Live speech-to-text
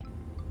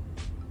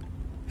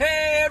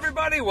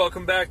everybody,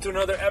 welcome back to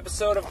another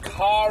episode of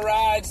Car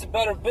Rides to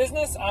Better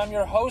Business. I'm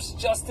your host,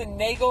 Justin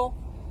Nagel,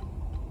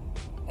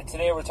 and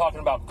today we're talking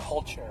about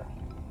culture.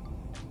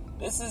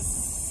 This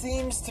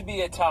seems to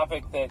be a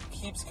topic that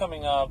keeps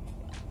coming up,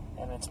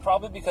 and it's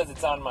probably because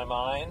it's on my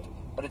mind,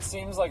 but it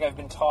seems like I've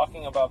been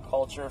talking about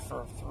culture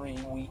for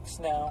 3 weeks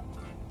now,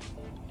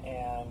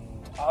 and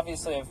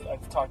obviously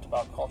I've talked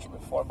about culture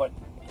before, but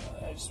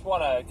I just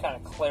want to kind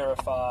of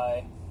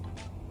clarify.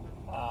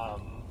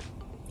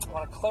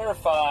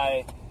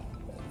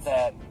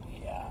 That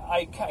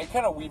I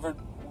kind of wavered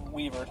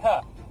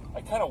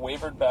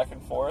back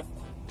and forth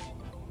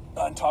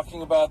on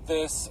talking about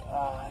this,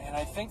 and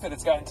I think that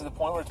it's gotten to the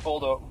point where it's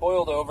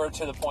boiled over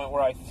to the point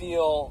where I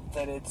feel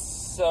that it's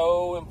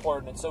so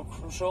important, it's so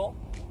crucial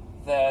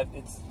that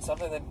it's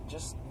something that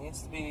just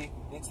needs to be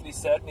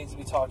said, needs to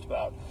be talked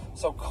about.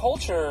 So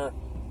culture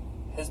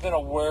has been a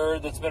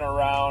word that's been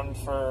around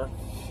for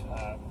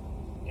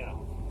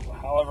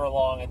however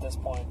long at this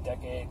point,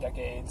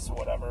 decades,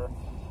 whatever.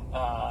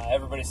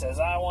 Everybody says,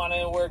 I want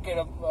to work at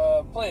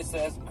a place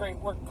that has great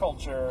work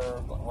culture,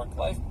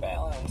 work-life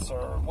balance,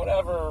 or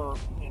whatever,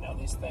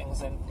 these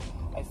things. And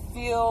I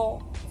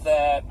feel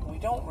that we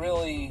don't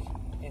really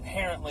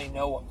inherently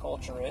know what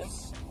culture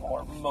is,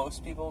 or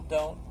most people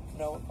don't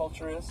know what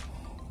culture is.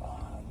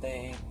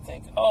 They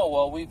think,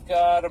 we've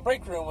got a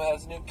break room that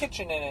has a new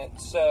kitchen in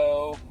it,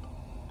 so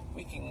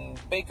we can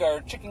bake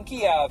our chicken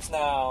Kievs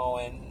now,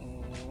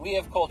 and we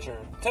have culture.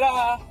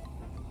 Ta-da!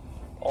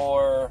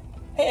 Or,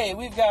 hey,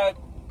 we've got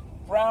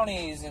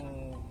brownies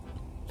and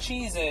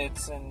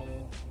Cheez-Its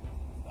and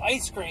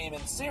ice cream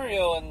and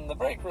cereal in the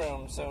break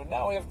room, so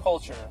now we have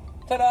culture.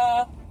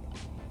 Ta-da!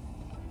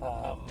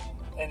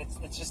 And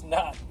it's just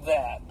not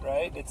that,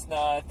 right? It's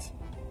not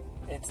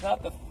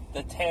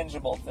the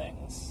tangible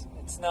things.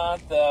 It's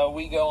not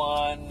we go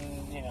on,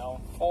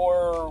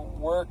 4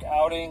 work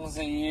outings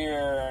a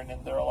year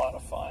and they're a lot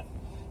of fun.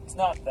 It's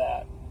not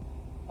that.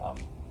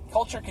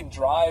 Culture can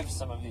drive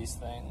some of these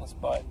things,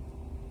 but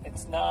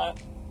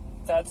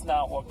that's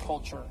not what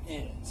culture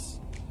is.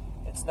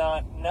 It's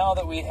not, now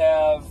that we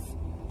have,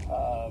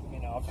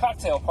 a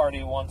cocktail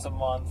party once a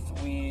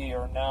month, we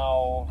are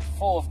now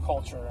full of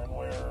culture and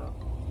we're,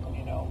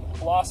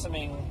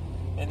 blossoming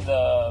in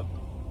the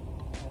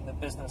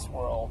business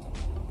world.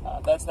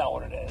 That's not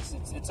what it is.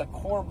 It's a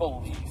core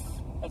belief.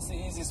 That's the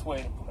easiest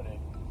way to put it.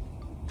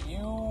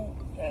 You,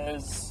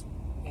 as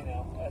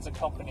a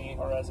company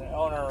or as an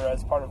owner or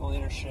as part of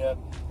leadership,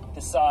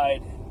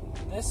 decide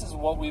this is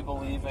what we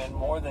believe in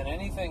more than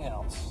anything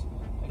else.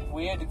 If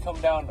we had to come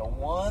down to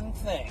one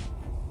thing,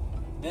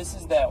 this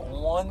is that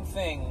one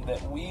thing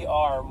that we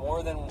are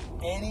more than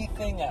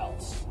anything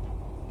else.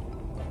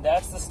 And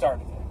that's the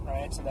start of it,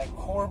 right? So that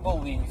core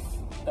belief,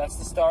 that's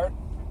the start.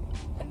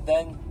 And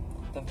then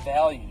the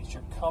values,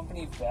 your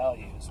company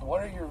values.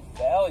 What are your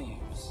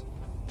values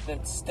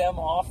that stem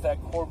off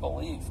that core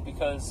belief?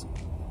 Because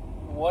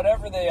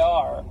whatever they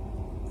are,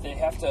 they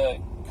have to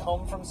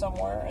come from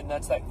somewhere, and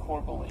that's that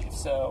core belief.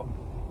 So,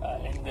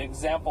 in the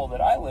example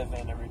that I live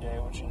in every day,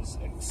 which is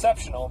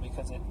exceptional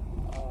because it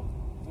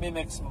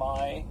mimics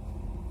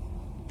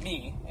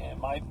me and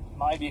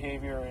my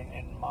behavior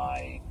and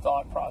my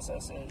thought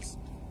processes.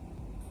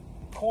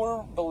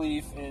 Core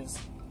belief is,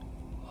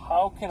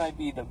 how can I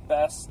be the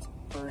best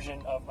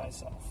version of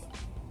myself?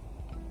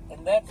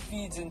 And that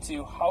feeds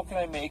into, how can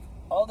I make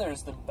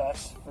others the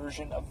best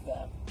version of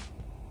them?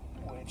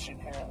 Which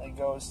inherently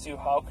goes to,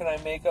 how can I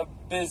make a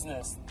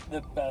business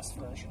the best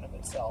version of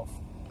itself?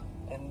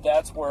 And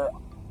that's where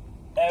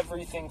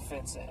everything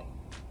fits in.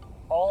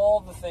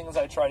 All the things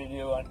I try to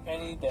do on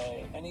any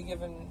day, any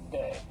given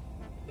day,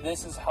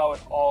 this is how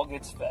it all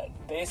gets fed,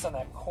 based on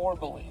that core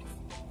belief.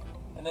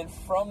 And then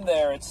from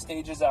there, it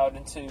stages out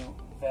into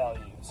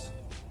values.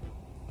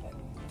 And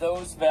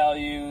those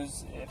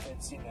values, if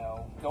it's,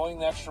 going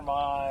the extra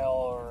mile,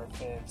 or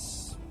if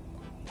it's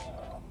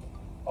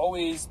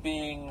always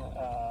being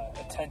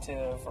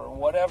attentive, or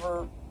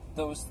whatever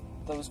those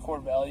core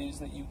values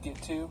that you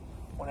get to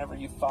whenever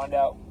you find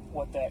out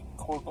what that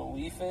core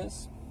belief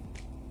is,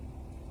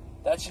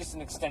 that's just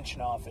an extension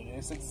of it.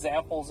 It's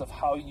examples of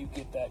how you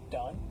get that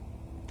done,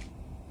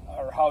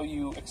 or how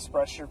you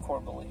express your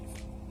core belief.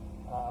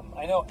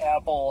 I know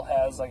Apple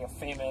has like a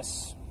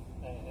famous,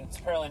 and it's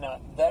apparently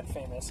not that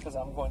famous because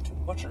I'm going to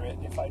butcher it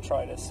if I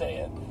try to say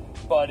it,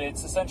 but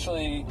it's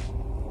essentially,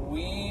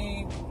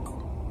 we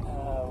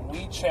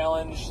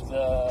challenge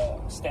the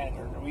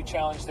standard, or we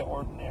challenge the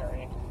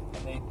ordinary,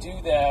 and they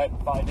do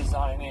that by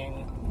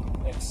designing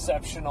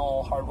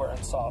exceptional hardware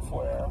and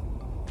software,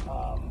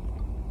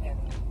 and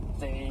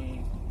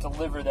they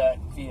deliver that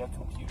via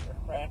computer,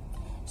 right?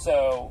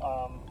 So,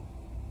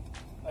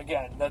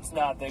 again, that's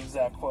not the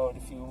exact quote.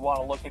 If you want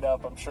to look it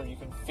up, I'm sure you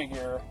can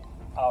figure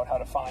out how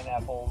to find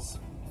Apple's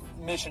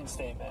mission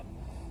statement.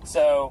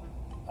 So,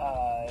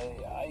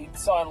 I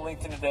saw on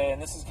LinkedIn today,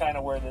 and this is kind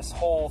of where this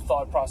whole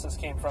thought process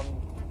came from,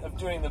 of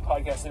doing the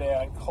podcast today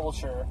on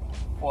culture,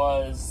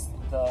 was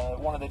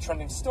one of the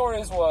trending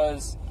stories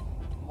was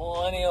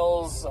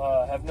millennials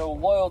have no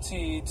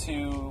loyalty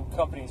to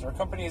companies, or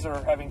companies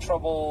are having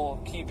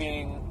trouble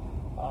keeping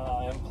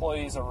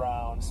employees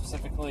around,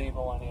 specifically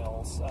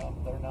millennials.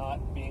 They're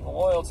not being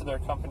loyal to their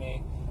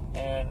company,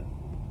 and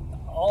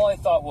all I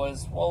thought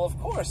was, well, of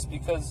course,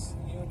 because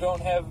you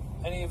don't have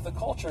any of the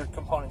culture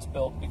components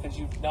built because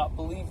you've not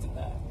believed in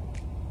that.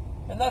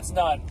 And that's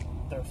not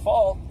their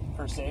fault,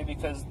 per se,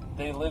 because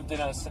they lived in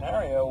a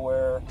scenario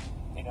where,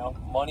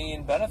 money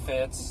and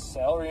benefits,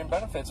 salary and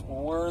benefits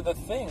were the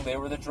thing. They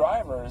were the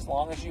driver. As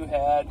long as you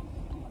had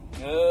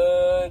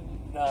good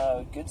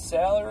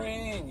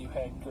salary and you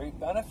had great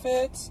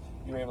benefits,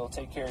 you were able to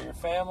take care of your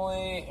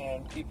family,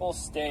 and people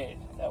stayed.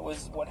 That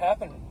was what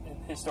happened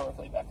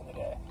historically back in the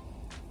day.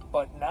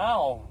 But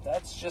now,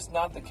 that's just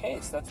not the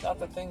case. That's not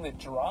the thing that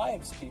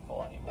drives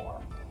people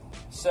anymore.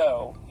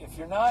 So, if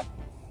you're not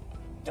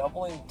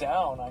doubling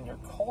down on your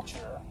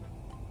culture,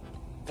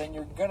 then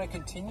you're going to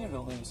continue to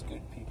lose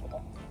good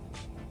people.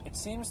 It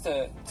seems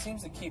to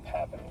keep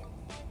happening.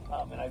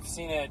 And I've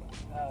seen it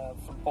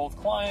from both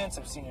clients.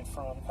 I've seen it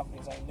from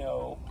companies I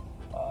know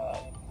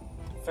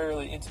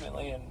fairly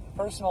intimately in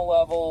personal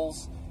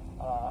levels.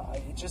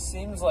 It just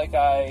seems like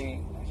I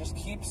just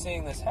keep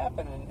seeing this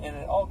happen, and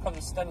it all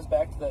stems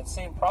back to that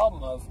same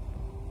problem of,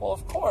 well,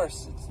 of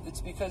course, it's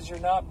because you're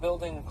not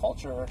building a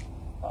culture,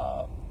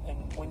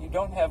 and when you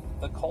don't have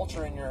the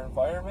culture in your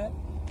environment,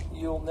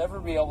 you'll never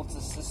be able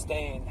to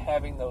sustain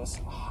having those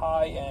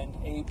high-end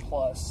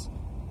A-plus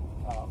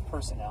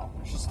personnel.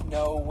 There's just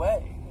no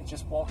way. It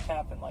just won't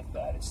happen like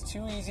that. It's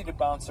too easy to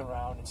bounce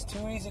around. It's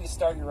too easy to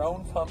start your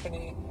own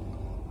company.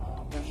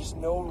 There's just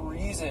no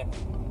reason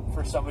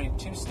for somebody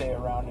to stay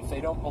around if they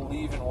don't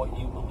believe in what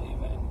you believe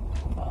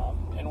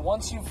in. And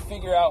once you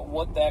figure out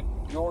what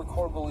your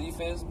core belief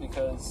is,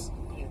 because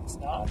it's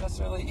not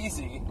necessarily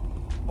easy,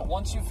 but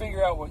once you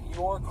figure out what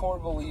your core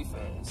belief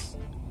is,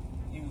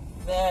 you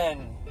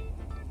then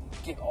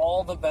get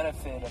all the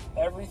benefit of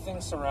everything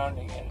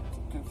surrounding it,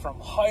 from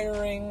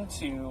hiring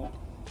to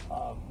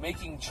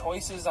making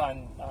choices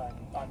on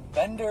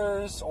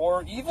vendors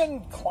or even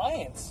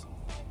clients.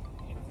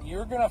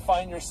 You're going to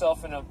find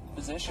yourself in a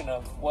position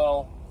of,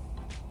 well,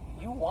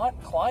 you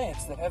want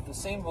clients that have the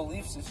same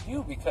beliefs as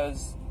you,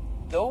 because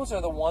those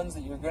are the ones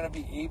that you're going to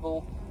be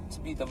able to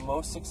be the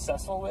most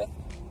successful with,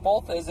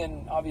 both as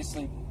in,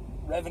 obviously,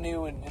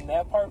 revenue and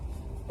that part,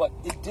 but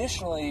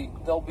additionally,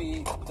 they'll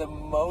be the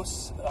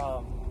most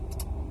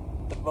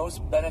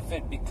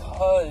benefit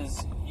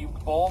because you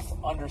both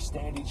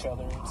understand each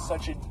other in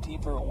such a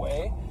deeper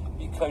way,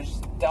 because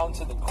down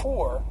to the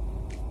core,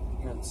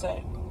 you're the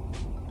same.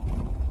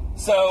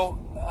 So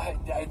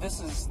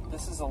this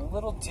is a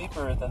little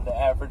deeper than the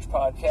average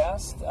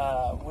podcast,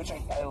 which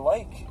I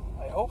like.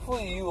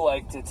 Hopefully you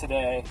liked it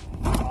today.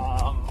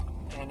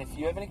 And if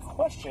you have any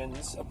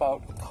questions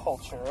about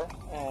culture,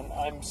 and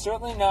I'm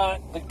certainly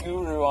not the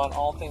guru on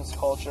all things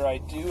culture, I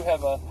do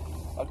have a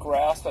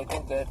grasp I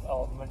think that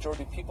a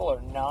majority of people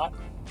are not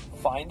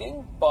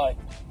finding, but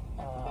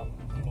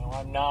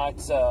I'm not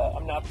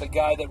the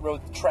guy that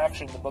wrote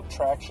the book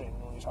Traction,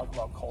 when we talk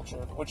about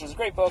culture, which is a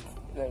great book.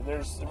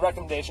 There's a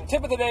recommendation.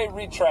 Tip of the day,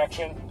 read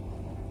Traction,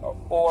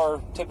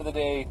 or tip of the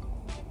day,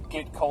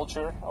 get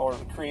culture, or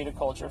create a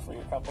culture for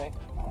your company,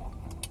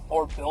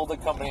 or build a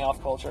company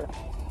off culture.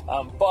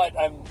 But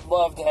I'd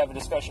love to have a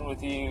discussion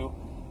with you.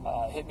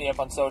 Hit me up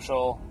on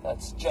social.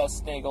 That's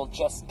just Nagel,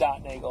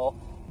 just.Nagel.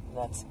 And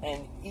that's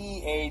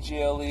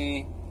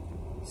Neagle,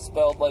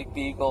 spelled like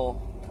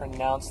beagle,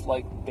 pronounced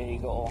like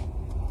bagel.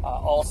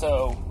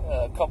 Also,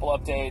 a couple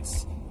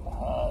updates.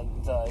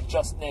 The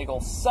Just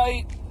Nagel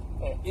site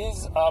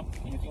is up.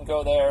 You can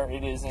go there.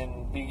 It is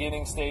in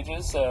beginning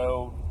stages,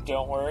 so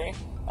don't worry.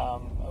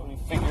 We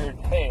figured,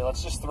 hey,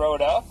 let's just throw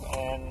it up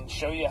and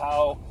show you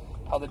how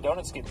the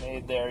donuts get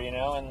made there,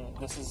 and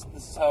this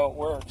is how it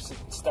works. It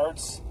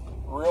starts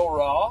real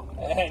raw,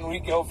 and we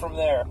go from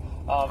there.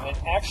 And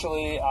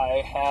actually,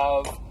 I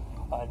have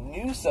a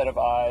new set of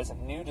eyes, a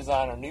new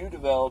designer, new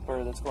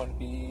developer that's going to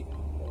be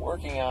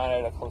working on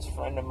it, a close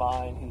friend of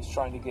mine who's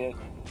trying to get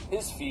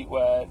his feet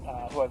wet,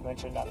 who I've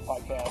mentioned on the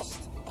podcast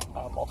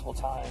multiple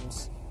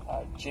times,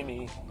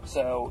 Jimmy.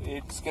 So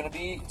it's gonna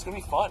be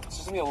fun. It's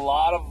just gonna be a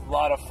lot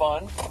of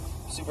fun.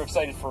 Super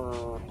excited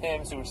for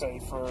him. Super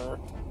excited for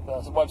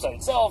the website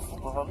itself,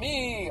 for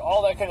me,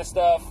 all that kind of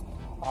stuff.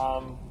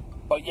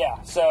 But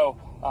yeah, so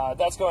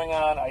that's going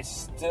on. I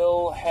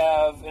still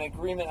have an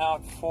agreement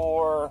out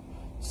for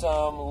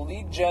some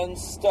lead gen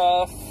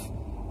stuff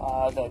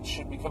that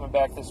should be coming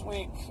back this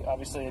week.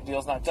 Obviously, the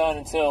deal's not done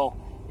until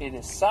it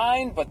is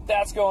signed, but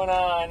that's going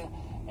on.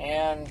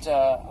 And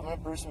I'm going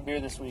to brew some beer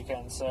this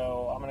weekend,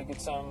 so I'm going to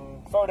get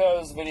some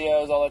photos,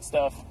 videos, all that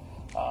stuff.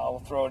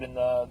 We'll throw it in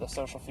the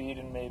social feed,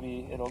 and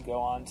maybe it'll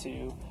go on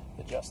to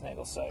the Just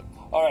Nagel site.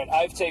 All right,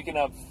 I've taken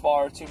up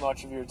far too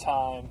much of your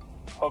time.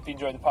 Hope you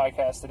enjoyed the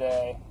podcast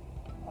today.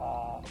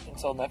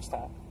 Until next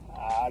time,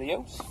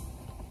 adios.